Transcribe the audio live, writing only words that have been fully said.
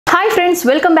Friends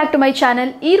welcome back to my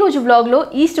channel. ఈ రోజు vlog లో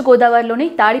ఈస్ట్ గోదావరిలోని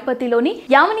తాడిపత్తిలోని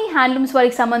యామిని హ్యాండ్లూమ్స్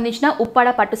వారికి సంబంధించిన ఉప్పాడ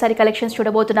పట్టు సారీ కలెక్షన్స్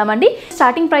చూడబోతున్నామండి.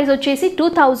 స్టార్టింగ్ ప్రైస్ వచ్చేసి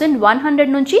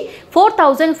 2100 నుంచి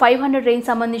 4500 రేంజ్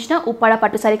సంబంధించిన ఉప్పాడ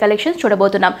పట్టు సారీ కలెక్షన్స్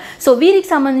చూడబోతున్నాం. సో వీరికి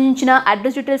సంబంధించిన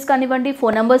అడ్రస్ డీటెయిల్స్ కానివ్వండి,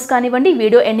 ఫోన్ నంబర్స్ కానివ్వండి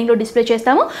వీడియో ఎండింగ్ లో డిస్ప్లే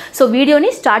చేస్తాము. సో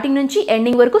వీడియోని స్టార్టింగ్ నుంచి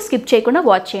ఎండింగ్ వరకు స్కిప్ చేయకుండా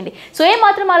వాచ్ చేయండి. సో ఏ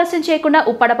మాత్రం ఆలస్యం చేయకుండా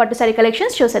ఉప్పాడ పట్టు సారీ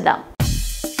కలెక్షన్స్ చూసేద్దాం.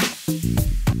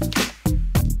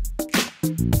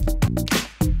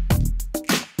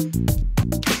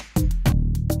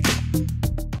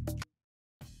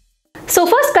 సో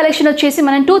ఫస్ట్ కలెక్షన్ వచ్చేసి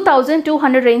మనం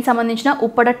 2200 రేంజ్ సంబంధించిన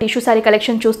ఉప్పడ టిష్యూ సారీ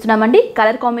కలెక్షన్ చూస్తున్నామండి.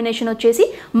 కలర్ కాంబినేషన్ వచ్చేసి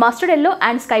mustard yellow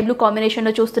and sky blue combination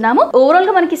లో చూస్తున్నాము. ఓవరాల్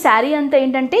గా మనకి శారీ అంతా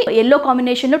ఏంటంటే ఎల్లో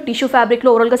కాంబినేషన్ లో టిష్యూ ఫ్యాబ్రిక్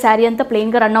లో ఓవరాల్ గా శారీ అంతా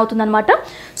ప్లెయిన్ గా రన్ అవుతుంది అనమాట.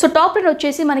 సో టాప్ లైన్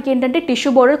వచ్చేసి మనకి ఏంటంటే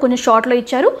టిష్యూ బోర్డర్ కొంచెం షార్ట్ లో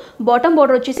ఇచ్చారు, బాటమ్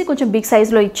బోర్డర్ వచ్చేసి కొంచెం బిగ్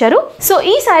సైజ్ లో ఇచ్చారు. సో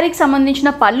ఈ శారీకి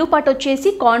సంబంధించిన పళ్ళు పాటు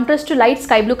వచ్చేసి contrast light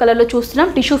sky blue colour లో చూస్తున్నాం.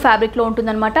 టిష్యూ ఫ్యాబ్రిక్ లో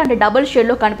ఉంటుంది అనమాట, అంటే డబుల్ షేడ్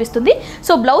లో కనిపిస్తుంది.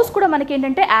 సో బ్లౌజ్ కూడా మనకి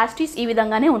ఏంటంటే యాస్టీస్ ఈ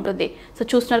విధంగానే ఉంటుంది. సో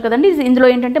చూస్తున్నారు కదండి, ఇందులో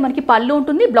ఏంటంటే మనకి పళ్ళు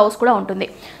ఉంటుంది, బ్లౌజ్ కూడా ఉంటుంది.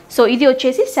 సో ఇది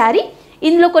వచ్చేసి శారీ.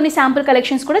 ఇందులో కొన్ని శాంపుల్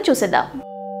కలెక్షన్స్ కూడా చూసేద్దాం.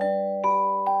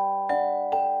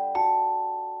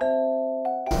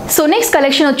 సో నెక్స్ట్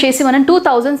కలెక్షన్ వచ్చేసి మనం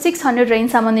 2600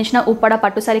 రేంజ్ సంబంధించిన ఉప్పడ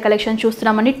పట్టు సారీ కలెక్షన్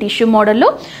చూస్తున్నామండి టిష్యూ మోడల్లో.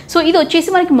 సో ఇది వచ్చేసి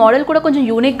మనకి మోడల్ కూడా కొంచెం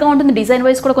యూనిక్గా ఉంటుంది, డిజైన్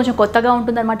వైజ్ కూడా కొంచెం కొత్తగా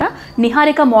ఉంటుంది అనమాట.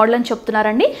 నిహారిక మోడల్ అని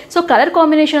చెప్తున్నారండి. సో కలర్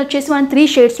కాంబినేషన్ వచ్చేసి మనం 3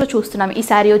 షేడ్స్లో చూస్తున్నాం. ఈ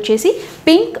శారీ వచ్చేసి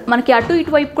పింక్, మనకి అటు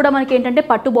ఇటు వైపు కూడా మనకి ఏంటంటే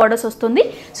పట్టు బార్డర్స్ వస్తుంది.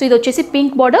 సో ఇది వచ్చేసి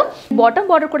పింక్ బార్డర్, బాటమ్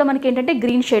బార్డర్ కూడా మనకి ఏంటంటే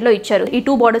గ్రీన్ షేడ్లో ఇచ్చారు. ఈ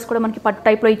 2 బార్డర్స్ కూడా మనకి పట్టు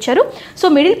టైప్లో ఇచ్చారు. సో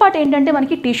మిడిల్ పార్ట్ ఏంటంటే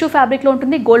మనకి టిష్యూ ఫ్యాబ్రిక్లో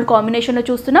ఉంటుంది, గోల్డ్ కాంబినేషన్లో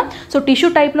చూస్తున్నాం. సో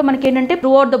టిష్యూ టైప్లో మనకి ఏంటంటే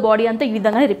త్రూ అవుట్ ద బాడీ అంతా ఈ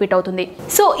విధంగానే రిపీట్ అవుతుంది.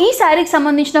 సో ఈ శారీకి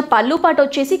సంబంధించిన పళ్ళు పాటు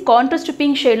వచ్చేసి కాంట్రాస్ట్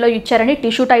పింక్ షేడ్ లో ఇచ్చారండి.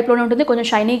 టిష్యూ టైప్ లోనే ఉంటుంది, కొంచెం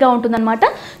షైనీగా ఉంటుంది అనమాట.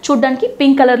 చూడడానికి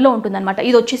పింక్ కలర్ లో ఉంటుంది అనమాట.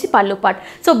 ఇది వచ్చేసి పళ్ళు పార్ట్.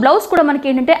 సో బ్లౌజ్ కూడా మనకి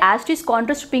ఏంటంటే యాస్టీస్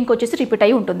కాంట్రాస్ట్ పింక్ వచ్చేసి రిపీట్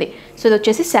అయి ఉంటుంది. సో ఇది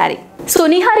వచ్చేసి శారీ.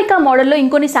 సో నిహారిక మోడల్లో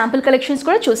ఇంకొన్ని శాంపుల్ కలెక్షన్స్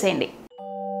కూడా చూసేయండి.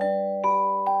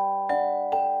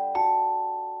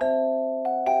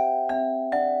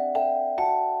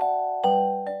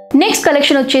 నెక్స్ట్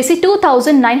కలెక్షన్ వచ్చేసి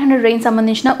 2900 రేంజ్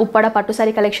సంబంధించిన ఉప్పడ పట్టు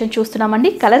సారీ కలెక్షన్ చూస్తున్నామండి.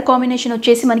 కలర్ కాంబినేషన్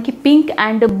వచ్చేసి మనకి pink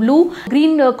and blue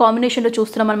green combination లో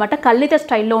చూస్తున్నాం అనమాట. కల్లిత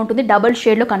స్టైల్లో ఉంటుంది, డబుల్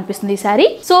షేడ్ లో కనిపిస్తుంది ఈ సారీ.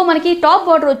 సో మనకి టాప్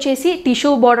బార్డర్ వచ్చేసి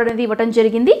టిష్యూ బార్డర్ అనేది ఇవ్వడం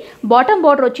జరిగింది. బాటమ్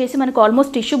బార్డర్ వచ్చేసి మనకి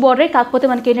ఆల్మోస్ట్ టిష్యూ బార్డరే, కాకపోతే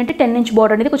మనకి ఏంటంటే 10 ఇంచ్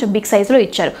బార్డర్ అనేది కొంచెం బిగ్ సైజ్ లో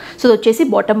ఇచ్చారు. సో ఇది వచ్చేసి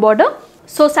బాటమ్ బార్డర్.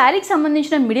 సో శారీకి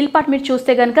సంబంధించిన మిడిల్ పార్ట్ మీరు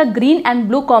చూస్తే కనుక గ్రీన్ అండ్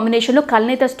బ్లూ కాంబినేషన్లో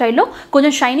కల్నేత స్టైల్లో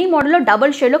కొంచెం షైనీ మోడల్లో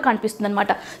డబుల్ షేడ్లో కనిపిస్తుంది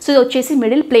అనమాట. సో ఇది వచ్చేసి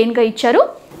మిడిల్ ప్లెయిన్గా ఇచ్చారు.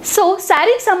 సో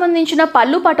శారీకి సంబంధించిన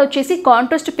పళ్ళు పాటు వచ్చేసి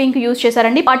కాంట్రాస్ట్ పింక్ యూజ్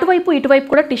చేశారండి. అటువైపు ఇటువైపు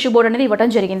కూడా టిష్యూ బోర్డ్ అనేది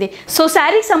ఇవ్వడం జరిగింది. సో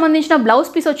శారీకి సంబంధించిన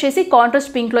బ్లౌజ్ పీస్ వచ్చేసి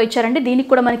కాంట్రాస్ట్ పింక్ లో ఇచ్చారండి. దీనికి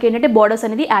కూడా మనకి ఏంటంటే బోర్డర్స్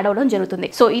అనేది యాడ్ అవ్వడం జరుగుతుంది.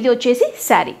 సో ఇది వచ్చేసి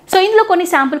శారీ. సో ఇందులో కొన్ని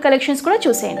శాంపుల్ కలెక్షన్స్ కూడా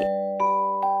చూసేయండి.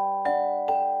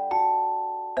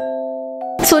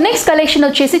 సో నెక్స్ట్ కలెక్షన్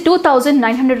వచ్చేసి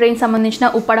 2900 రేంజ్ సంబంధించిన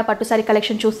ఉప్పాడ పట్టు సారీ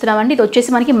కలెక్షన్ చూస్తున్నామండి. ఇది వచ్చేసి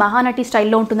మనకి మహానటి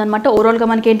స్టైల్లో ఉంటుంది అనమాట. ఓవరాల్ గా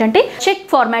మనకి ఏంటంటే చెక్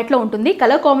ఫార్మాట్ లో ఉంటుంది.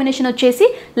 కలర్ కాంబినేషన్ వచ్చేసి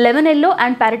lemon yellow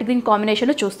and parrot green combination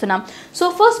లో చూస్తున్నాం. సో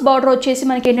ఫస్ట్ బార్డర్ వచ్చేసి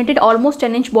మనకి ఏంటంటే ఆల్మోస్ట్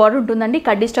 10 ఇంచ్ బార్డర్ ఉంటుందండి.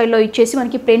 కడ్డీ స్టైల్లో ఇచ్చేసి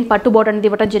మనకి ప్లెయిన్ పట్టు బార్డర్ అనేది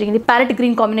ఇవ్వడం జరిగింది. ప్యారెట్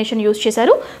గ్రీన్ కాంబినేషన్ యూస్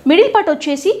చేశారు. మిడిల్ పార్ట్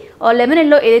వచ్చేసి లెమన్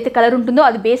ఎల్లో ఏదైతే కలర్ ఉంటుందో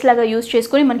అది బేస్ లాగా యూస్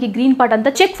చేసుకుని మనకి గ్రీన్ పార్ట్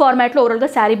అంతా చెక్ ఫార్మాట్ లో ఓవరాల్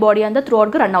గా శారీ బాడీ అంతా త్రూ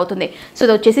అవుట్ గా రన్ అవుతుంది. సో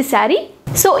ఇది వచ్చేసి శారీ.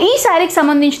 సో ఈ శారీకి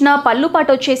సంబంధించిన పళ్ళు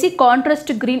పాటు వచ్చేసి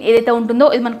కాంట్రాస్ట్ గ్రీన్ ఏదైతే ఉంటుందో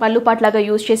ఇది మన పళ్ళు పాటు లాగా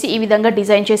యూజ్ చేసి ఈ విధంగా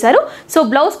డిజైన్ చేశారు. సో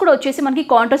బ్లౌజ్ కూడా వచ్చేసి మనకి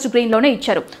కాంట్రాస్ట్ గ్రీన్ లోనే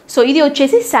ఇచ్చారు. సో ఇది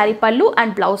వచ్చేసి శారీ పళ్ళు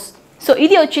అండ్ బ్లౌజ్. సో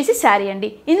ఇది వచ్చేసి శారీ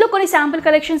అండి. ఇందులో కొన్ని శాంపుల్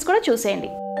కలెక్షన్స్ కూడా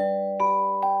చూసేయండి.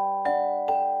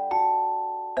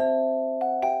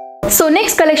 సో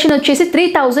నెక్స్ట్ కలెక్షన్ వచ్చేసి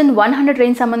 3100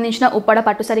 రేంజ్ సంబంధించిన ఉప్పాడ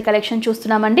పట్టు సారీ కలెక్షన్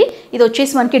చూస్తున్నామండి. ఇది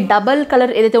వచ్చేసి మనకి డబల్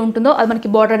కలర్ ఏదైతే ఉంటుందో అది మనకి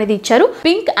బార్డర్ అనేది ఇచ్చారు.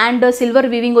 పింక్ అండ్ సిల్వర్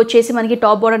వీవింగ్ వచ్చేసి మనకి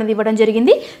టాప్ బార్డర్ అనేది ఇవ్వడం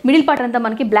జరిగింది. మిడిల్ పార్ట్ అంతా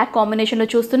మనకి బ్లాక్ కాంబినేషన్ లో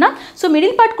చూస్తున్నాం. సో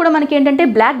మిడిల్ పార్ట్ కూడా మనకి ఏంటంటే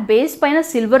బ్లాక్ బేస్ పైన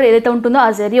సిల్వర్ ఏదైతే ఉంటుందో ఆ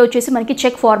జరీ వచ్చేసి మనకి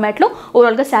చెక్ ఫార్మాట్ లో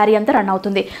ఓవరాల్ గా శారీ అంతా రన్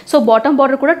అవుతుంది. సో బాటమ్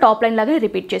బార్డర్ కూడా టాప్ లైన్ లాగా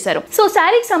రిపీట్ చేశారు. సో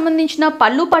శారీకి సంబంధించిన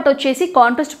పళ్ళు పార్ట్ వచ్చేసి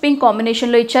కాంట్రాస్ట్ పింక్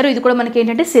కాంబినేషన్ లో ఇచ్చారు. ఇది కూడా మనకి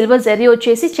ఏంటంటే సిల్వర్ జరీ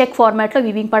వచ్చేసి చెక్ ఫార్మాట్ లో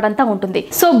వీవింగ్ పార్ట్ ఉంటుంది.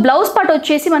 సో బ్లౌజ్ పార్ట్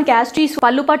వచ్చేసి మనకి యాస్టీస్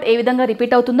పళ్ళు పార్ట్ ఏ విధంగా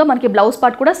రిపీట్ అవుతుందో మనకి బ్లౌజ్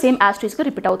పార్ట్ కూడా సేమ్ యాస్టీస్ గా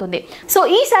రిపీట్ అవుతుంది. సో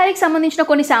ఈ శారీకి సంబంధించిన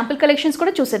కొన్ని శాంపుల్ కలెక్షన్స్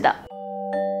కూడా చూసేద్దాం.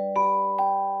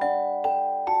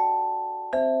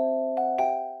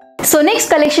 సో నెక్స్ట్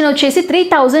కలెక్షన్ వచ్చేసి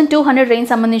 3200 రేంజ్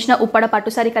సంబంధించిన ఉప్పాడ పట్టు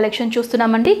సారీ కలెక్షన్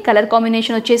చూస్తున్నామండి. కలర్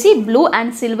కాంబినేషన్ వచ్చేసి బ్లూ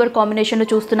అండ్ సిల్వర్ కాంబినేషన్ లో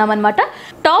చూస్తున్నాం అనమాట.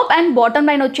 టాప్ అండ్ బాటమ్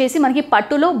లైన్ వచ్చేసి మనకి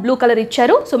పట్టులో బ్లూ కలర్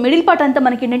ఇచ్చారు. సో మిడిల్ పార్ట్ అంతా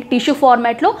మనకి ఏంటంటే టిష్యూ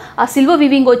ఫార్మాట్ లో ఆ సిల్వర్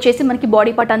వీవింగ్ వచ్చేసి మనకి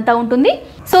బాడీ పార్ట్ అంతా ఉంటుంది.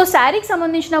 సో శారీకి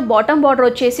సంబంధించిన బాటమ్ బార్డర్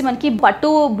వచ్చేసి మనకి పట్టు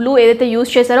బ్లూ ఏదైతే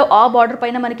యూస్ చేశారో ఆ బార్డర్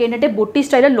పైన మనకి ఏంటంటే బుట్టి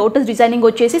స్టైల్లో లోటస్ డిజైనింగ్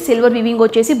వచ్చేసి సిల్వర్ వీవింగ్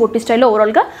వచ్చేసి బుట్టి స్టైల్లో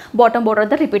ఓవరాల్ గా బాటమ్ బార్డర్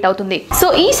అంతా రిపీట్ అవుతుంది. సో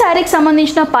ఈ శారీకి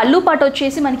సంబంధించిన పళ్ళు పాటు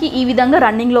వచ్చేసి మనకి ఈ విధంగా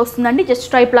రన్నింగ్ లో వస్తుందండి. జస్ట్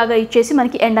స్ట్రైప్ లాగా ఇచ్చేసి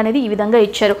మనకి ఎండ్ అనేది ఈ విధంగా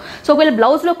ఇచ్చారు. సో ఒకవేళ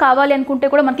బ్లౌజ్ లో కావాలి అనుకుంటే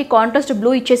కూడా మనకి కాంట్రాస్ట్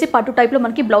బ్లూ ఇచ్చేసి పట్టు టైప్ లో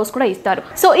మనకి బ్లౌజ్ కూడా ఇస్తారు.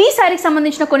 సో ఈ శారీకి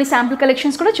సంబంధించిన కొన్ని శాంపుల్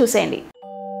కలెక్షన్స్ కూడా చూసేయండి.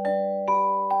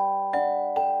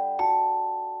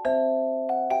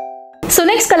 సో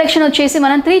నెక్స్ట్ కలెక్షన్ వచ్చేసి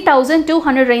మనం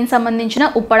 3200 రేంజ్ సంబంధించిన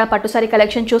ఉప్పాడ పట్టు సారీ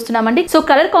కలెక్షన్ చూస్తున్నామండి. సో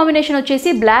కలర్ కాంబినేషన్ వచ్చేసి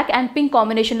బ్లాక్ అండ్ పింక్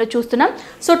కాంబినేషన్ లో చూస్తున్నాం.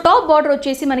 సో టాప్ బార్డర్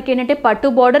వచ్చేసి మనకి ఏంటంటే పట్టు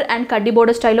బార్డర్ అండ్ కడ్డీ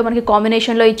బార్డర్ స్టైల్లో మనకి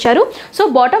కాంబినేషన్ లో ఇచ్చారు. సో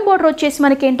బాటమ్ బార్డర్ వచ్చేసి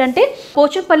మనకి ఏంటంటే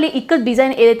పోచంపల్లి ఇక్కడ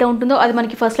డిజైన్ ఏదైతే ఉంటుందో అది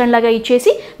మనకి ఫస్ట్ లైన్ లాగా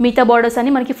ఇచ్చేసి మిగతా బార్డర్స్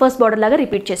అని మనకి ఫస్ట్ బార్డర్ లాగా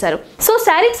రిపీట్ చేశారు. సో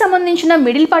శారీకి సంబంధించిన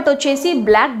మిడిల్ పార్ట్ వచ్చేసి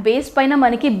బ్లాక్ బేస్ పైన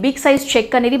మనకి బిగ్ సైజ్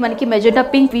చెక్ అనేది మనకి మెజెంటా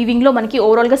పింక్ వీవింగ్ లో మనకి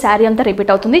ఓవరాల్ గా శారీ అంతా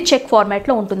రిపీట్ అవుతుంది. చెక్ ఫార్మాట్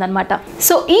లో ఉంటుంది అనమాట.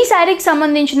 సో ఈ శారీకి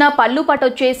సంబంధించిన పళ్ళు పాటు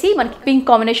వచ్చేసి మనకి పింక్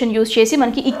కాంబినేషన్ యూస్ చేసి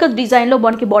మనకి ఇక్కడ డిజైన్ లో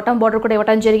మనకి బాటమ్ బార్డర్ కూడా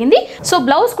ఇవ్వడం జరిగింది. సో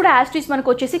బ్లౌజ్ కూడా యాస్టీస్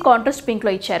మనకు వచ్చేసి కాంట్రాస్ట్ పింక్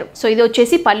లో ఇచ్చారు. సో ఇది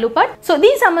వచ్చేసి పళ్ళు పార్ట్. సో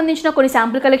దీనికి సంబంధించిన కొన్ని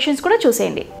శాంపుల్ కలెక్షన్స్ కూడా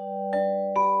చూసేయండి.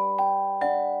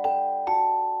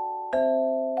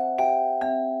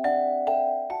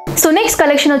 సో నెక్స్ట్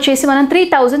కలెక్షన్ వచ్చేసి మనం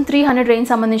 3300 రేంజ్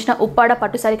సంబంధించిన ఉప్పాడ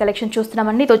పట్టు సారీ కలెక్షన్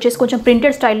చూస్తున్నామండి. ఇది వచ్చేసి కొంచెం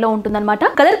ప్రింటెడ్ స్టైల్లో ఉంటుందన్నమాట.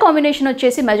 కలర్ కాంబినేషన్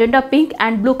వచ్చేసి magenta pink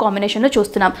and blue combination లో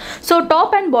చూస్తున్నాం. So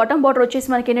top and bottom border వచ్చేసి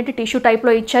మనకి ఏంటంటే టిష్యూ టైప్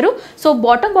లో ఇచ్చారు. సో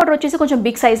బాటమ్ బార్డర్ వచ్చేసి కొంచెం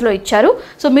బిగ్ సైజ్ లో ఇచ్చారు.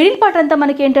 సో మిడిల్ పార్ట్ అంతా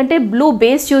మనకి ఏంటంటే బ్లూ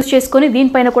బేస్ యూస్ చేసుకొని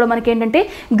దీనిపైన కూడా మనకి ఏంటంటే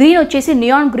గ్రీన్ వచ్చేసి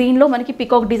నియాన్ గ్రీన్ లో మనకి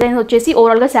పికాక్ డిజైన్ వచ్చేసి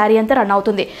ఓవరాల్ గా శారీ అంతా రన్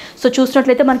అవుతుంది. సో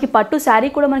చూసినట్లయితే మనకి పట్టు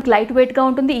శారీ కూడా మనకి లైట్ వెయిట్ గా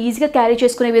ఉంటుంది, ఈజీగా క్యారీ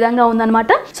చేసుకునే విధంగా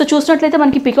ఉందన్నమాట. సో చూసినట్లయితే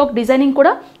మనకి పికాక్ డిజైనింగ్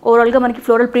కూడా ఓవరాల్ గా మనకి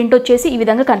ఫ్లోరల్ ప్రింట్ వచ్చేసి ఈ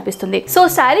విధంగా కనిపిస్తుంది. సో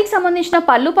శారీకి సంబంధించిన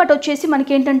పళ్ళు పాటు వచ్చేసి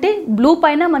మనకి ఏంటంటే బ్లూ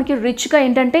పైన మనకి రిచ్ గా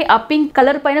ఏంటంటే ఆ పింక్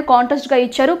కలర్ పైన కాంట్రాస్ట్ గా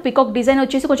ఇచ్చారు. పికాక్ డిజైన్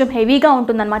వచ్చేసి కొంచెం హెవీగా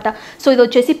ఉంటుంది అనమాట. సో ఇది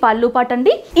వచ్చేసి పళ్ళు పాట్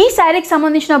అండి. ఈ శారీకి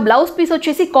సంబంధించిన బ్లౌజ్ పీస్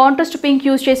వచ్చేసి కాంట్రాస్ట్ పింక్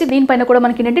యూస్ చేసి దీనిపైన కూడా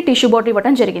మనకి ఏంటంటే టిష్యూ బార్డర్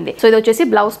ఇవ్వడం జరిగింది. సో ఇది వచ్చేసి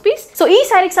బ్లౌజ్ పీస్. సో ఈ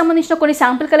శారీకి సంబంధించిన కొన్ని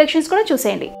శాంపుల్ కలెక్షన్స్ కూడా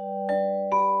చూసేయండి.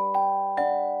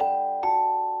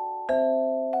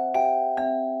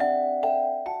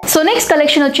 సో నెక్స్ట్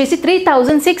కలెక్షన్ వచ్చేసి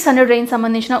 3600 రేంజ్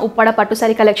సంబంధించిన ఉప్పాడ పట్టు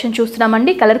సారీ కలెక్షన్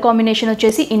చూస్తున్నామండి. కలర్ కాంబినేషన్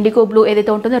వచ్చేసి ఇండిగో బ్లూ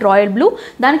ఏదైతే ఉంటుందో రాయల్ బ్లూ,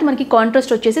 దానికి మనకి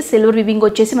కాంట్రాస్ట్ వచ్చేసి సిల్వర్ వీవింగ్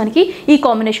వచ్చేసి మనకి ఈ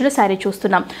కాంబినేషన్ లో శారీ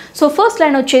చూస్తున్నాం. సో ఫస్ట్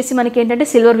లైన్ వచ్చేసి మనకి ఏంటంటే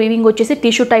సిల్వర్ వీవింగ్ వచ్చేసి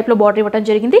టిష్యూ టైప్ లో బార్డర్ ఇవ్వడం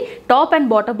జరిగింది. టాప్ అండ్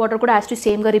బాటమ్ బార్డర్ కూడా యాజ్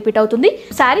సేమ్ గా రిపీట్ అవుతుంది.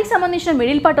 శారీకి సంబంధించిన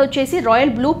మిడిల్ పార్ట్ వచ్చేసి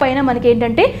రాయల్ బ్లూ పైన మనకి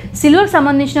ఏంటంటే సిల్వర్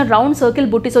సంబంధించిన రౌండ్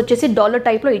సర్కిల్ బుట్టీస్ వచ్చేసి డాలర్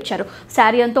టైప్ లో ఇచ్చారు.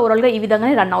 శారీ అంతా ఓవరాల్ గా ఈ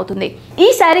విధంగానే రన్ అవుతుంది. ఈ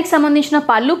శారీకి సంబంధించిన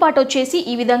పళ్ళు పార్ట్ వచ్చేసి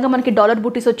ఈ విధంగా మనకి డాలర్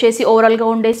బుటీస్ వచ్చేసి ఓవరాల్ గా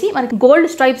ఉండేసి మనకి గోల్డ్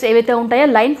స్ట్రైప్స్ ఏవైతే ఉంటాయో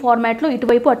లైన్ ఫార్మాట్ లో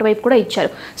ఇటువైపు అటువైపు కూడా ఇచ్చారు.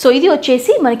 సో ఇది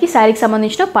వచ్చేసి మనకి శారీకి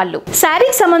సంబంధించిన పళ్ళు.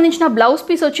 శారీకి సంబంధించిన బ్లౌజ్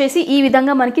పీస్ వచ్చేసి ఈ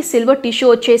విధంగా మనకి సిల్వర్ టిష్యూ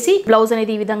వచ్చేసి బ్లౌజ్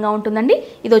అనేది ఈ విధంగా ఉంటుందండి.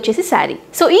 ఇది వచ్చేసి శారీ.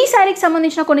 సో ఈ శారీకి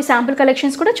సంబంధించిన కొన్ని శాంపుల్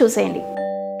కలెక్షన్స్ కూడా చూసేయండి.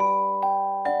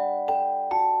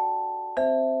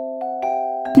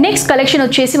 నెక్స్ట్ కలెక్షన్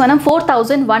వచ్చేసి మనం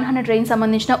 4100 రేంజ్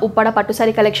సంబంధించిన ఉప్పాడ పట్టు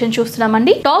సారీ కలెక్షన్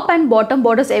చూస్తున్నామండి. టాప్ అండ్ బాటమ్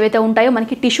బార్డర్స్ ఏవైతే ఉంటాయో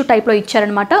మనకి టిష్యూ టైప్ లో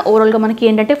ఇచ్చారనమాట. ఓవరాల్ గా మనకి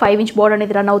ఏంటంటే 5 ఇంచ్ బార్డర్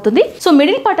అనేది రన్ అవుతుంది. సో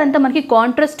మిడిల్ పార్ట్ అంతా మనకి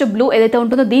కాంట్రాస్ట్ బ్లూ ఏదైతే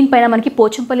ఉంటుందో దీనిపైన మనకి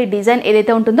పోచంపల్లి డిజైన్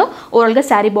ఏదైతే ఉంటుందో ఓవరాల్ గా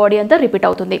శారీ బాడీ అంతా రిపీట్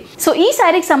అవుతుంది. సో ఈ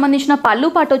శారీకి సంబంధించిన పళ్ళు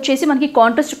పార్ట్ వచ్చేసి మనకి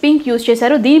కాంట్రాస్ట్ పింక్ యూస్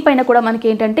చేశారు. దీనిపైన కూడా మనకి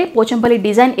ఏంటంటే పోచంపల్లి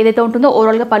డిజైన్ ఏదైతే ఉంటుందో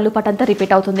ఓవరాల్ గా పళ్ళు పార్ట్ అంతా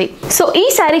రిపీట్ అవుతుంది. సో ఈ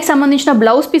శారీకి సంబంధించిన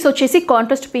బ్లౌజ్ పీస్ వచ్చేసి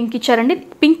కాంట్రాస్ట్ పింక్ ఇచ్చారండి.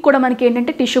 పింక్ కూడా మనకి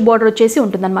ఏంటంటే టిష్యూ బార్డర్ వచ్చేసి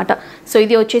ఉంటుందన్నమాట. సో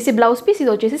ఇది వచ్చేసి బ్లౌజ్ పీస్,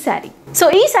 ఇది వచ్చేసి శారీ. సో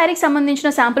ఈ శారీకి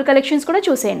సంబంధించిన శాంపుల్ కలెక్షన్స్ కూడా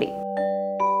చూసేయండి.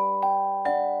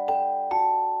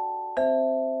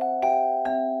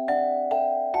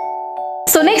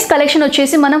 సో నెక్స్ట్ కలెక్షన్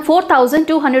వచ్చేసి మనం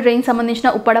 4200 రేంజ్ సంబంధించిన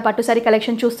ఉప్పాడ పట్టు సారీ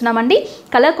కలెక్షన్ చూస్తున్నామండి.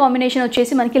 కలర్ కాంబినేషన్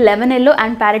వచ్చేసి మనకి lemon yellow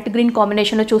and parrot green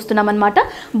combination లో చూస్తున్నాం అనమాట.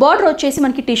 బార్డర్ వచ్చేసి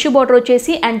మనకి టిష్యూ బార్డర్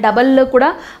వచ్చేసి అండ్ డబల్ కూడా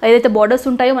ఏదైతే బార్డర్స్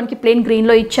ఉంటాయో మనకి ప్లెయిన్ గ్రీన్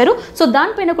లో ఇచ్చారు. సో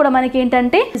దానిపైన కూడా మనకి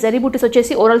ఏంటంటే జరీ బుటీస్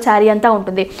వచ్చేసి ఓవరాల్ శారీ అంతా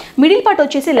ఉంటుంది. మిడిల్ పార్ట్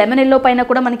వచ్చేసి లెమన్ ఎల్లో పైన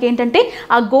కూడా మనకి ఏంటంటే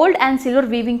ఆ గోల్డ్ అండ్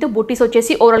సిల్వర్ వీవింగ్ తో బుటీస్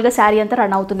వచ్చేసి ఓవరాల్ గా శారీ అంతా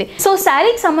రన్ అవుతుంది. సో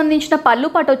శారీకి సంబంధించిన పళ్ళు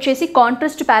పార్ట్ వచ్చేసి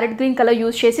contrast parrot green colour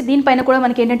use చేసి దీనిపైన కూడా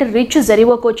మనకి ఏంటంటే రిచ్ జరీ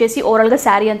వర్క్ వచ్చేసి ఓవరాల్ గా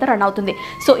శారీ అంతా రన్ అవుతుంది.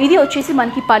 సో ఇది వచ్చేసి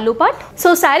మనకి పళ్ళు పార్ట్. సో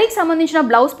శారీకి సంబంధించిన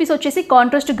బ్లౌజ్ పీస్ వచ్చేసి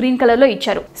కాంట్రాస్ట్ గ్రీన్ కలర్ లో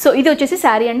ఇచ్చారు. సో ఇది వచ్చేసి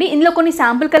శారీ అండి. ఇందులో కొన్ని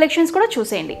శాంపుల్ కలెక్షన్స్ కూడా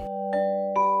చూసేయండి.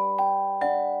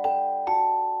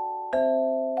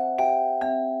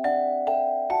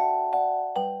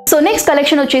 సో నెక్స్ట్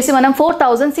కలెక్షన్ వచ్చేసి మనం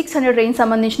 4600 రేంజ్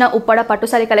సంబంధించిన ఉప్పడ పట్టు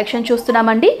సారీ కలెక్షన్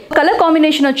చూస్తున్నామండి. కలర్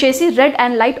కాంబినేషన్ వచ్చేసి red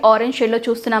and light orange shade లో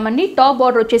చూస్తున్నామండి. టాప్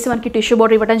బార్డర్ వచ్చేసి మనకి టిష్యూ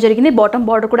బార్డర్ ఇవ్వడం జరిగింది. బాటమ్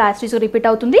బార్డర్ కూడా యాస్టీస్ రిపీట్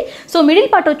అవుతుంది. సో మిడిల్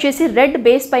పార్ట్ వచ్చేసి రెడ్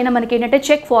బేస్ పైన మనకి ఏంటంటే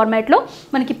చెక్ ఫార్మాట్ లో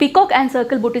మనకి పికాక్ అండ్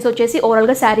సర్కిల్ బుటీస్ వచ్చేసి ఓవరాల్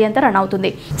గా శారీ అంతా రన్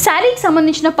అవుతుంది. శారీకి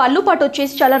సంబంధించిన పళ్ళు పార్ట్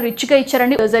వచ్చేసి చాలా రిచ్ గా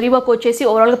ఇచ్చారండి. జరీ వర్క్ వచ్చేసి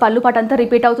ఓవరాల్ గా పళ్ళు పార్ట్ అంతా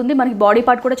రిపీట్ అవుతుంది. మనకి బాడీ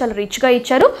పార్ట్ కూడా చాలా రిచ్ గా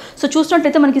ఇచ్చారు. సో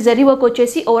చూసినట్లయితే మనకి జరీ వర్క్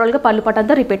వచ్చేసి ఓవరాల్ గా పళ్ళు పార్ట్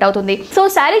అంతా రిపీట్ అవుతుంది. సో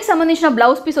శారీకి సంబంధించిన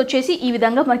బ్లౌజ్ పీస్ వచ్చేసి ఈ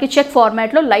విధంగా మనకి చెక్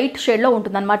ఫార్మాట్ లో లైట్ షేడ్ లో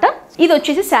ఉంటుందన్నమాట. ఇది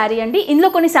వచ్చేసి శారీ అండి.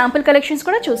 ఇందులో కొన్ని శాంపుల్ కలెక్షన్స్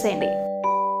కూడా చూసేయండి.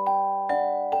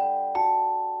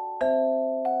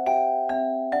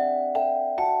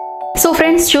 సో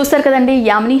ఫ్రెండ్స్ చూస్తారు కదండి,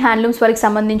 యామిని హ్యాండ్లూమ్స్ వారికి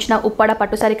సంబంధించిన ఉప్పాడ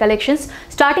పట్టు సారీ కలెక్షన్స్.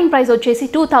 స్టార్టింగ్ ప్రైస్ వచ్చేసి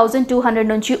 2200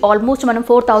 నుంచి ఆల్మోస్ట్ మనం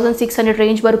 4600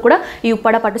 రేంజ్ వరకు కూడా ఈ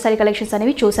ఉప్పాడ పట్టు సారీ కలెక్షన్స్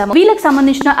అనేవి చూసాము. వీళ్ళకి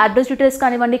సంబంధించిన అడ్రస్ డీటెయిల్స్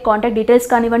కానివ్వండి, కాంటాక్ట్ డీటెయిల్స్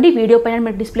కానివ్వండి, వీడియో పైన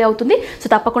మీకు డిస్ప్లే అవుతుంది. సో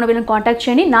తప్పకుండా వీళ్ళని కాంటాక్ట్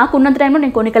చేయండి. నాకు ఉన్నంత టైంలో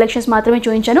నేను కొన్ని కలెక్షన్స్ మాత్రమే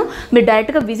చూపించాను. మీరు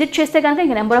డైరెక్ట్గా విజిట్ చేస్తే కనుక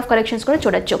ఇంకా నెంబర్ ఆఫ్ కలెక్షన్స్ కూడా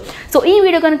చూడొచ్చు. సో ఈ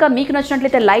వీడియో కనుక మీకు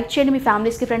నచ్చినట్లయితే లైక్ చేయండి, మీ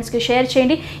ఫ్యామిలీస్కి ఫ్రెండ్స్కి షేర్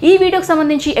చేయండి. ఈ వీడియోకి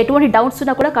సంబంధించి ఎటువంటి డౌట్స్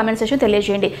ఉన్నా కూడా కామెంట్ సెక్షన్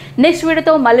తెలియజేయండి. నెక్స్ట్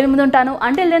వీడియోతో మళ్ళీ ముందు ఉంటాను.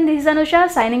 Until then, this is Anusha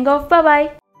signing off. Bye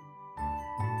bye.